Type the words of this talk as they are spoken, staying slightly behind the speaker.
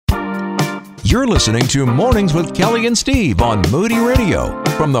You're listening to Mornings with Kelly and Steve on Moody Radio.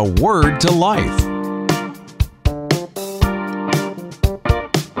 From the Word to Life.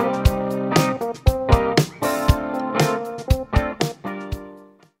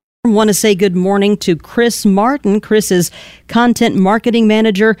 I want to say good morning to Chris Martin. Chris is Content Marketing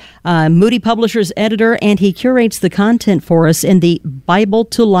Manager, Moody Publishers Editor, and he curates the content for us in the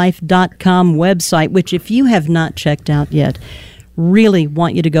BibleToLife.com website, which if you have not checked out yet, really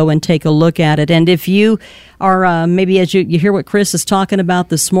want you to go and take a look at it. And if you are, maybe as you hear what Chris is talking about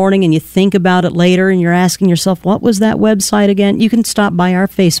this morning and you think about it later and you're asking yourself, what was that website again? You can stop by our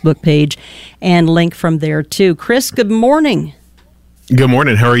Facebook page and link from there too. Chris, good morning. Good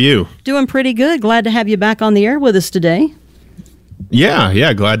morning. How are you? Doing pretty good. Glad to have you back on the air with us today.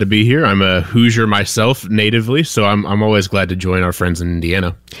 Yeah, glad to be here. I'm a Hoosier myself natively, so I'm always glad to join our friends in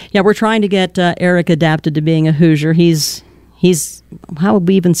Indiana. Yeah, we're trying to get Eric adapted to being a Hoosier. He's how would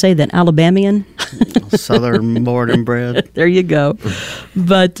we even say that, Alabamian? Southern born and bred. There you go.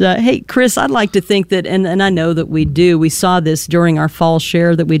 But hey, Chris, I'd like to think that, and I know that we do, we saw this during our fall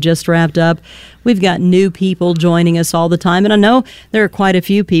share that we just wrapped up. We've got new people joining us all the time, and I know there are quite a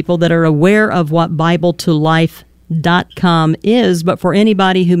few people that are aware of what BibleToLife.com is, but for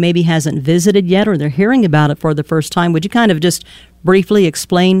anybody who maybe hasn't visited yet or they're hearing about it for the first time, would you kind of just briefly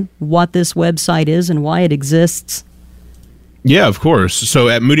explain what this website is and why it exists? Yeah, of course. So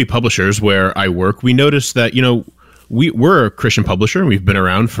at Moody Publishers, where I work, we noticed that, we're a Christian publisher, and we've been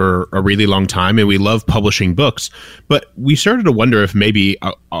around for a really long time, and we love publishing books. But we started to wonder if maybe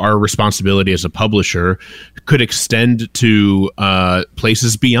our responsibility as a publisher could extend to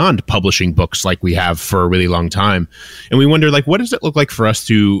places beyond publishing books like we have for a really long time. And we wondered, what does it look like for us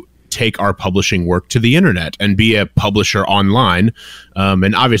to take our publishing work to the internet and be a publisher online?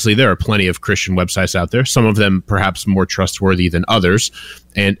 And obviously there are plenty of Christian websites out there, some of them perhaps more trustworthy than others,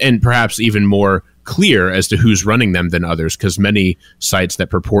 and perhaps even more clear as to who's running them than others, because many sites that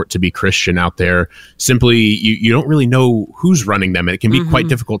purport to be Christian out there, simply you don't really know who's running them, and it can be quite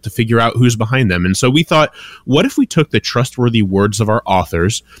difficult to figure out who's behind them. And so we thought, what if we took the trustworthy words of our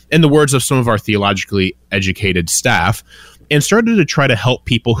authors and the words of some of our theologically educated staff and started to try to help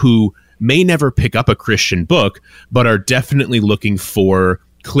people who may never pick up a Christian book, but are definitely looking for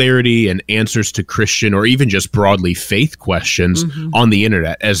clarity and answers to Christian or even just broadly faith questions on the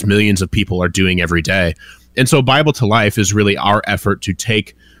internet, as millions of people are doing every day. And so Bible to Life is really our effort to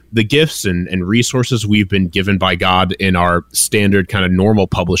take the gifts and resources we've been given by God in our standard kind of normal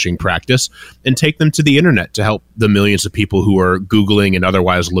publishing practice and take them to the internet to help the millions of people who are Googling and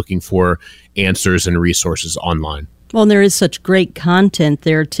otherwise looking for answers and resources online. Well, and there is such great content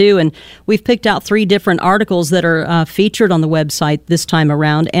there, too. And we've picked out 3 different articles that are featured on the website this time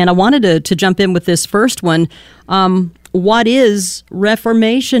around. And I wanted to jump in with this first one. What is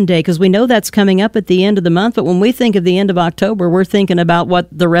Reformation Day? Because we know that's coming up at the end of the month. But when we think of the end of October, we're thinking about what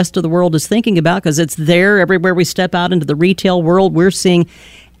the rest of the world is thinking about, because it's there everywhere we step out into the retail world. We're seeing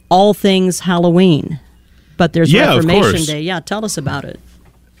all things Halloween. But there's Reformation Day. Yeah, tell us about it.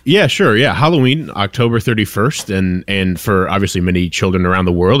 Yeah, sure. Yeah, Halloween, October 31st, and for obviously many children around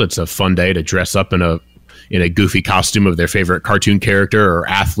the world, it's a fun day to dress up in a goofy costume of their favorite cartoon character or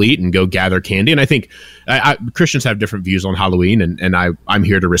athlete and go gather candy. And I think Christians have different views on Halloween, and I'm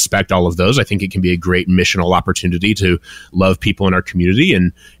here to respect all of those. I think it can be a great missional opportunity to love people in our community.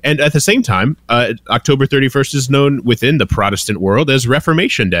 And at the same time, October 31st is known within the Protestant world as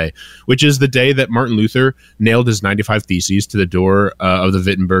Reformation Day, which is the day that Martin Luther nailed his 95 Theses to the door of the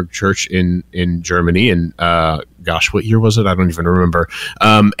Wittenberg Church in Germany. And gosh, what year was it? I don't even remember.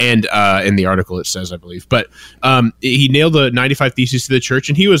 And in the article it says, I believe. But he nailed the 95 Theses to the church,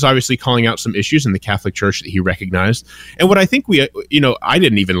 and he was obviously calling out some issues in the Catholic Church that he recognized. And what I think I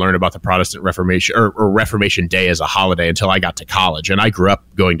didn't even learn about the Protestant Reformation or Reformation Day as a holiday until I got to college, and I grew up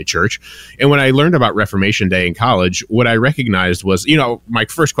going to church. And when I learned about Reformation Day in college, what I recognized was, my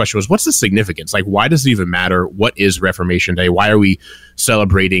first question was, what's the significance? Why does it even matter? What is Reformation Day? Why are we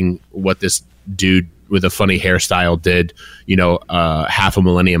celebrating what this dude with a funny hairstyle did, half a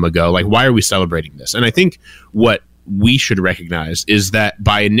millennium ago? Why are we celebrating this? And I think what we should recognize is that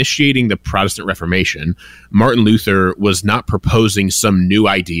by initiating the Protestant Reformation, Martin Luther was not proposing some new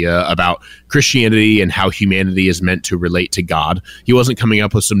idea about Christianity and how humanity is meant to relate to God. He wasn't coming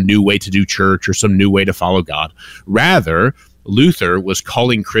up with some new way to do church or some new way to follow God. Rather, Luther was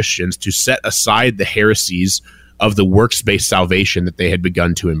calling Christians to set aside the heresies of the works-based salvation that they had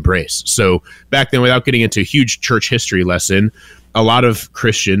begun to embrace. So back then, without getting into a huge church history lesson, a lot of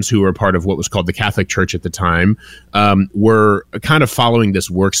Christians who were part of what was called the Catholic Church at the time were kind of following this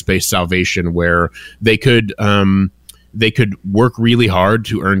works-based salvation where they could they could work really hard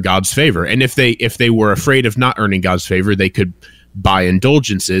to earn God's favor. And if they were afraid of not earning God's favor, they could buy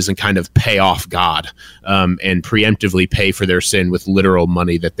indulgences and kind of pay off God, and preemptively pay for their sin with literal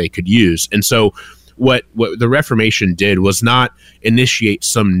money that they could use. And so what the Reformation did was not initiate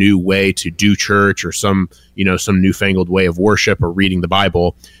some new way to do church or some newfangled way of worship or reading the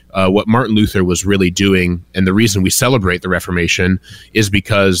Bible. What Martin Luther was really doing, and the reason we celebrate the Reformation, is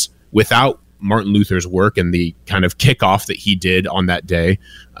because without Martin Luther's work and the kind of kickoff that he did on that day,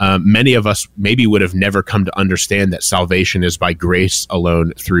 many of us maybe would have never come to understand that salvation is by grace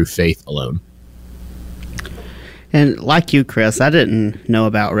alone, through faith alone. And like you, Chris, I didn't know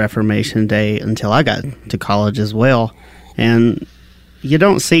about Reformation Day until I got to college as well. And you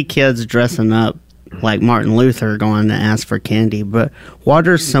don't see kids dressing up like Martin Luther going to ask for candy, but what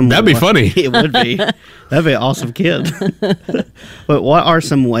are some... That'd be funny. It would be. That'd be an awesome kid. But what are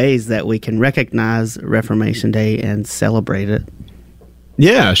some ways that we can recognize Reformation Day and celebrate it?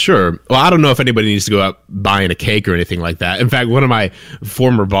 Yeah, sure. Well, I don't know if anybody needs to go out buying a cake or anything like that. In fact, one of my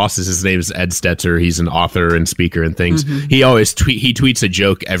former bosses, his name is Ed Stetzer. He's an author and speaker and things. Mm-hmm. He always tweets a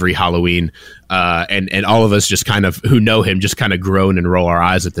joke every Halloween. And all of us just kind of, who know him, just kind of groan and roll our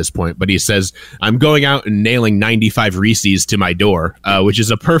eyes at this point. But he says, I'm going out and nailing 95 Reese's to my door, which is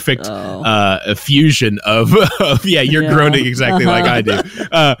a perfect fusion of you're groaning exactly like I do.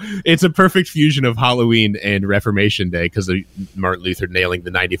 It's a perfect fusion of Halloween and Reformation Day because of Martin Luther nailing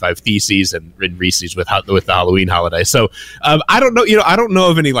the 95 Theses and Reese's with the Halloween holiday. So I don't know, I don't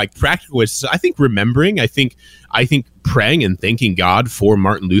know of any like practical ways. I think remembering, I think praying and thanking God for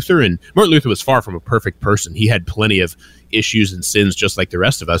Martin Luther. And Martin Luther was far from a perfect person. He had plenty of issues and sins just like the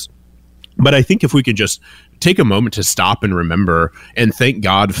rest of us. But I think if we could just take a moment to stop and remember and thank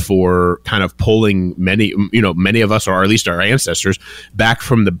God for kind of pulling many of us, or at least our ancestors, back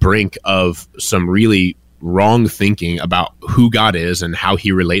from the brink of some really wrong thinking about who God is and how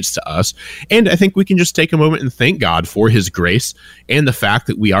he relates to us. And I think we can just take a moment and thank God for his grace and the fact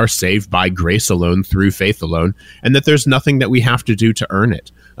that we are saved by grace alone, through faith alone, and that there's nothing that we have to do to earn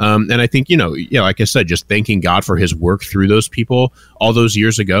it. And I think, like I said, just thanking God for his work through those people all those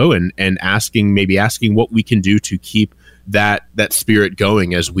years ago, and asking what we can do to keep that spirit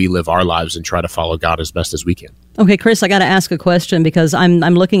going as we live our lives and try to follow God as best as we can. Okay, Chris, I got to ask a question because I'm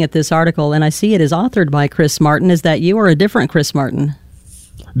looking at this article and I see it is authored by Chris Martin. Is that you or a different Chris Martin?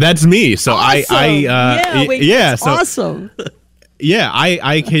 That's me. So awesome. Awesome. Yeah,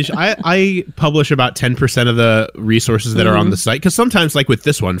 I publish about 10% of the resources that are on the site, because sometimes, like with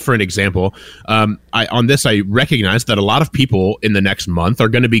this one, for an example, I recognize that a lot of people in the next month are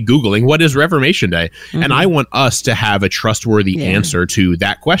going to be Googling what is Reformation Day, and I want us to have a trustworthy answer to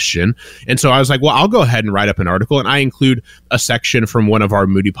that question. And so I was like, well, I'll go ahead and write up an article, and I include a section from one of our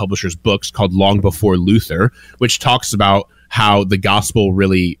Moody Publishers books called Long Before Luther, which talks about how the gospel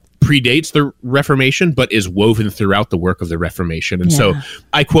really predates the Reformation, but is woven throughout the work of the Reformation. And so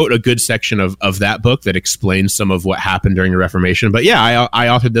I quote a good section of that book that explains some of what happened during the Reformation. But I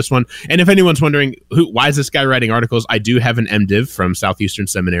authored this one. And if anyone's wondering, why is this guy writing articles? I do have an MDiv from Southeastern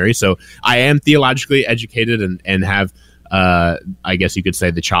Seminary. So I am theologically educated and have I guess you could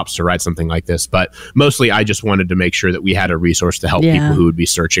say the chops to write something like this. But mostly I just wanted to make sure that we had a resource to help people who would be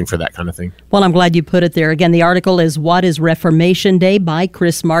searching for that kind of thing. Well, I'm glad you put it there. Again, the article is What is Reformation Day by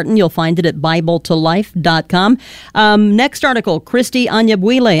Chris Martin. You'll find it at BibleToLife.com. Next article, Christy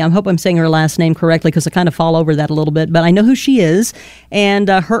Anyabwile. I hope I'm saying her last name correctly because I kind of fall over that a little bit, but I know who she is. And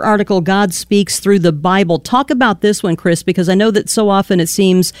her article, God Speaks Through the Bible. Talk about this one, Chris, because I know that so often it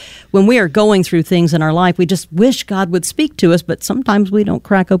seems when we are going through things in our life, we just wish God would speak to us, but sometimes we don't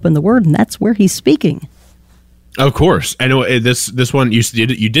crack open the Word, and that's where He's speaking. Of course. I know this one,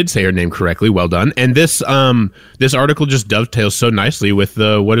 you did say her name correctly. Well done. And this article just dovetails so nicely with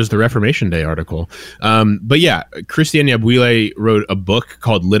the What is the Reformation Day article. But yeah, Christy Anyabwile wrote a book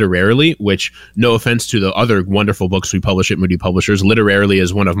called Literarily, which, no offense to the other wonderful books we publish at Moody Publishers, Literarily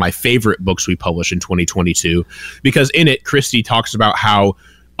is one of my favorite books we publish in 2022, because in it, Christy talks about how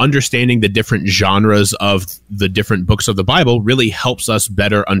understanding the different genres of the different books of the Bible really helps us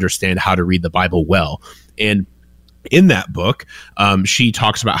better understand how to read the Bible well. And in that book, she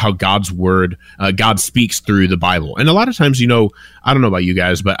talks about how God's word, God speaks through the Bible. And a lot of times, I don't know about you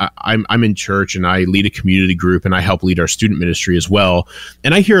guys, but I'm in church and I lead a community group and I help lead our student ministry as well.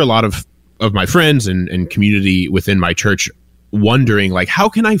 And I hear a lot of my friends and community within my church wondering, like, how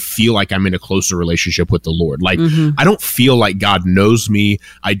can I feel like I'm in a closer relationship with the Lord? Like, I don't feel like God knows me.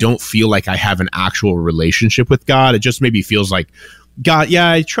 I don't feel like I have an actual relationship with God. It just maybe feels like God, yeah,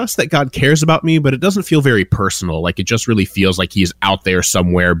 I trust that God cares about me, but it doesn't feel very personal. Like, it just really feels like he's out there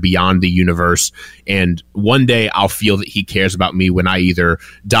somewhere beyond the universe. And one day I'll feel that he cares about me when I either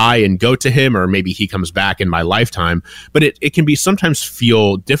die and go to him, or maybe he comes back in my lifetime. But it can be sometimes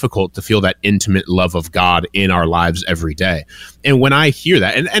feel difficult to feel that intimate love of God in our lives every day. And when I hear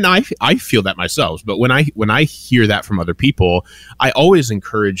that, and I feel that myself, but when I hear that from other people, I always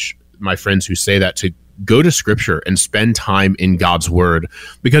encourage my friends who say that to go to scripture and spend time in God's word,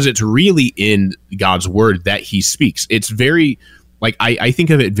 because it's really in God's word that he speaks. It's very, like, I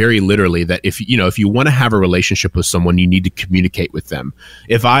think of it very literally, that if you want to have a relationship with someone, you need to communicate with them.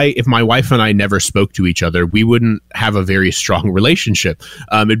 If my wife and I never spoke to each other, we wouldn't have a very strong relationship.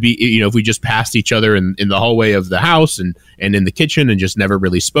 It'd be, if we just passed each other in the hallway of the house and in the kitchen and just never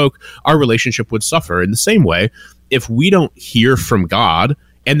really spoke, our relationship would suffer. In the same way, if we don't hear from God,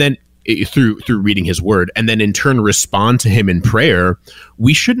 and then through reading his word, and then in turn respond to him in prayer,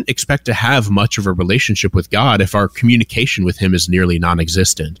 we shouldn't expect to have much of a relationship with God if our communication with him is nearly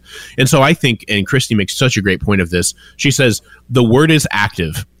non-existent. And so I think, and Christy makes such a great point of this, she says, the word is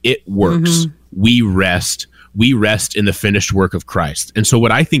active. It works. Mm-hmm. We rest in the finished work of Christ. And so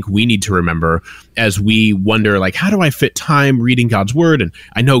what I think we need to remember as we wonder, like, how do I fit time reading God's word? And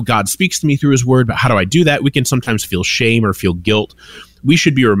I know God speaks to me through his word, but how do I do that? We can sometimes feel shame or feel guilt. We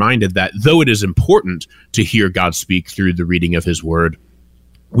should be reminded that though it is important to hear God speak through the reading of his word,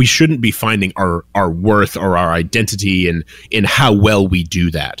 we shouldn't be finding our worth or our identity in how well we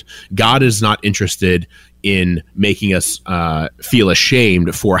do that. God is not interested in making us feel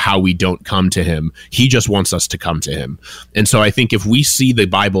ashamed for how we don't come to him. He just wants us to come to him. And so I think if we see the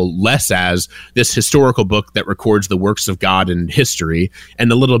Bible less as this historical book that records the works of God in history,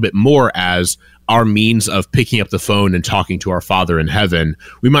 and a little bit more as our means of picking up the phone and talking to our Father in heaven,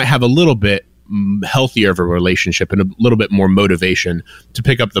 we might have a little bit healthier of a relationship and a little bit more motivation to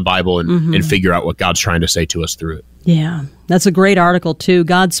pick up the Bible and figure out what God's trying to say to us through it. Yeah, that's a great article, too.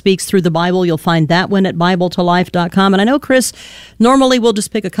 God Speaks Through the Bible. You'll find that one at BibleToLife.com. And I know, Chris, normally we'll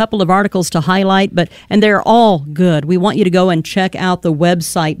just pick a couple of articles to highlight, and they're all good. We want you to go and check out the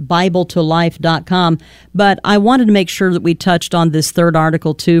website, BibleToLife.com. But I wanted to make sure that we touched on this third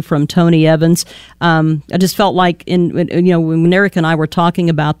article, too, from Tony Evans. I just felt like, when Eric and I were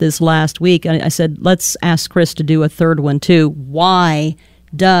talking about this last week, I said, let's ask Chris to do a third one, too. Why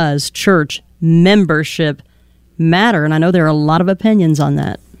does church membership matter? And I know there are a lot of opinions on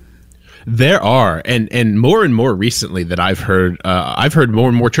that. There are, and more recently that I've heard more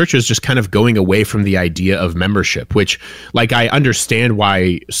and more churches just kind of going away from the idea of membership, which, like, I understand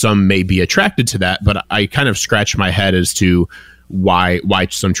why some may be attracted to that, but I kind of scratch my head as to why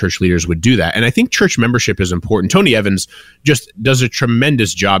some church leaders would do that. And I think church membership is important. Tony Evans just does a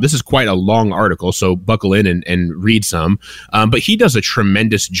tremendous job. This is quite a long article, so buckle in and read some. But he does a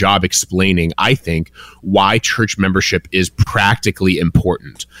tremendous job explaining, I think, why church membership is practically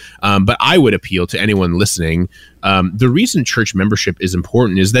important. But I would appeal to anyone listening. The reason church membership is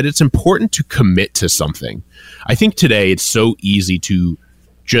important is that it's important to commit to something. I think today it's so easy to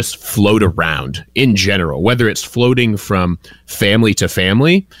just float around in general, whether it's floating from family to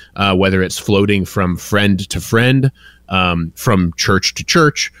family, whether it's floating from friend to friend, from church to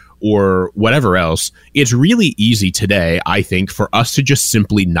church, or whatever else. It's really easy today, I think, for us to just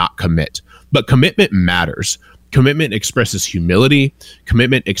simply not commit. But commitment matters. Commitment expresses humility.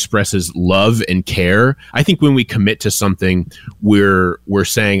 Commitment expresses love and care. I think when we commit to something, we're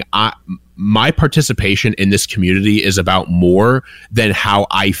saying, my participation in this community is about more than how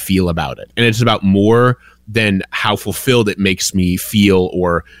I feel about it. And it's about more than how fulfilled it makes me feel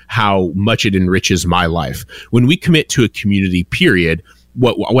or how much it enriches my life. When we commit to a community, period,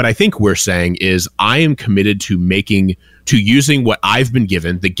 what I think we're saying is I am committed to using what I've been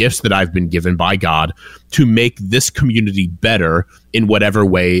given, the gifts that I've been given by God, to make this community better in whatever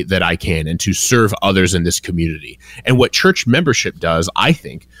way that I can and to serve others in this community. And what church membership does, I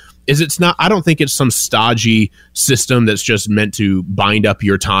think, is I don't think it's some stodgy system that's just meant to bind up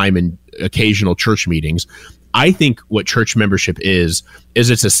your time in occasional church meetings. I think what church membership is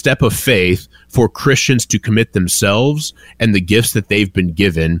it's a step of faith for Christians to commit themselves and the gifts that they've been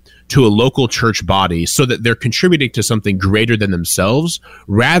given to a local church body so that they're contributing to something greater than themselves,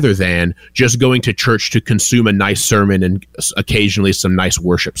 rather than just going to church to consume a nice sermon and occasionally some nice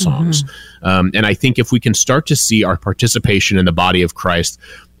worship songs. And I think if we can start to see our participation in the body of Christ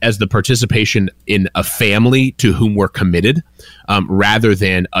as the participation in a family to whom we're committed, rather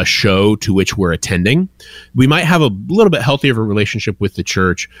than a show to which we're attending, we might have a little bit healthier of a relationship with the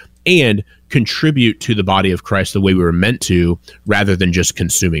church and contribute to the body of Christ the way we were meant to, rather than just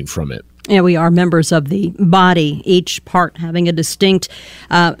consuming from it. Yeah, we are members of the body, each part having a distinct,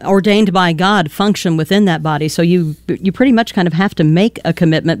 ordained by God, function within that body. So you pretty much kind of have to make a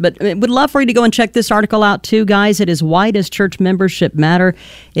commitment. But I would love for you to go and check this article out too, guys. It is Why Does Church Membership Matter?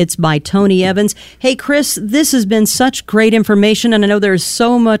 It's by Tony Evans. Hey, Chris, this has been such great information, and I know there's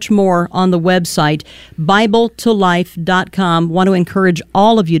so much more on the website, BibleToLife.com. Want to encourage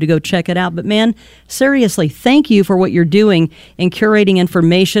all of you to go check it out. But man, seriously, thank you for what you're doing in curating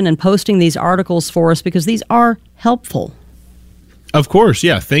information and posting these articles for us, because these are helpful. Of course,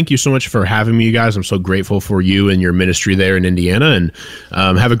 yeah. Thank you so much for having me, you guys. I'm so grateful for you and your ministry there in Indiana, and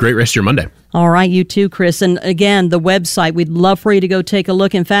have a great rest of your Monday. All right, you too, Chris. And again, the website, we'd love for you to go take a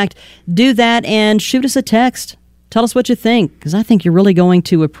look. In fact, do that and shoot us a text. Tell us what you think, because I think you're really going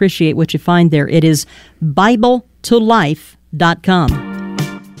to appreciate what you find there. It is BibleToLife.com.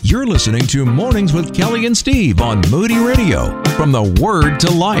 You're listening to Mornings with Kelly and Steve on Moody Radio, from the Word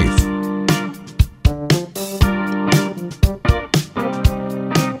to Life.